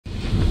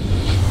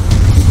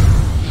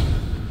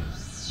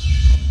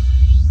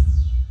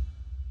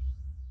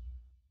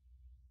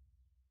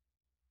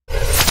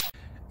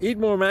Eat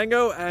more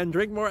mango and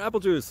drink more apple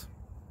juice.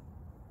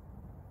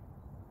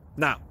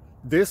 Now,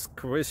 this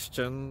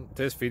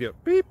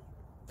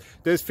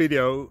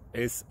video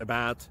is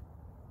about...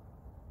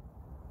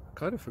 I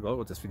kind of forgot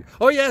what this video...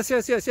 Oh, yes.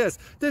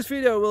 This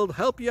video will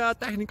help you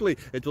out technically.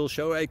 It will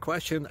show a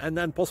question and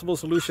then possible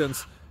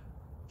solutions.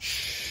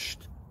 Shh.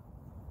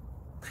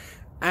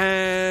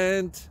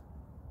 And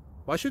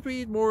why should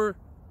we eat more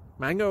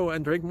mango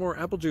and drink more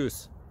apple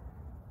juice?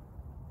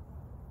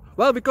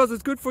 Well, because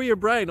it's good for your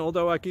brain,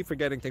 although I keep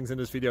forgetting things in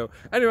this video.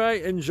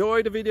 Anyway,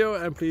 enjoy the video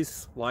and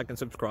please like and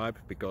subscribe,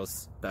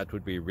 because that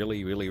would be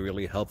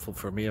really helpful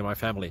for me and my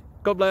family.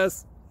 God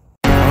bless!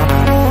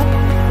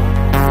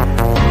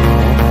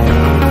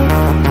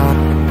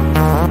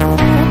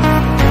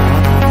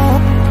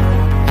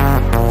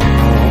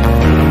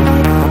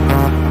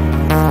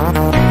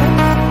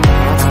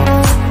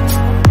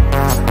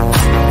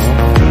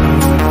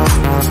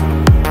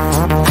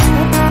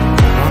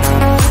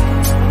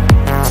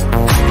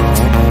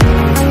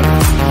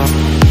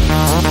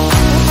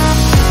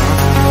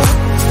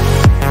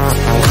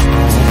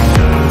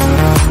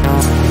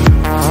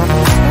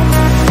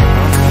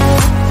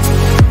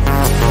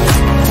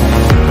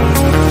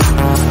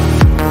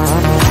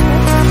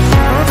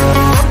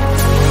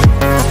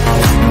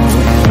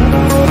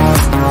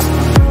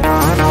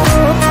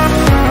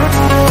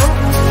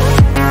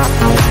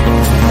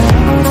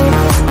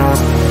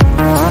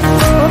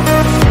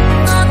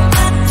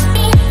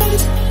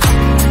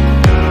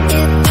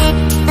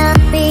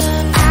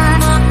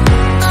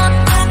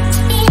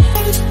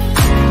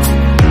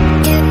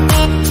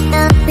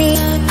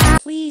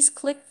 Please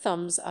click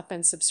thumbs up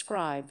and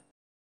subscribe.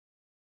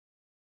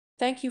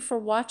 Thank you for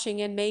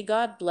watching and may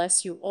God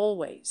bless you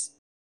always.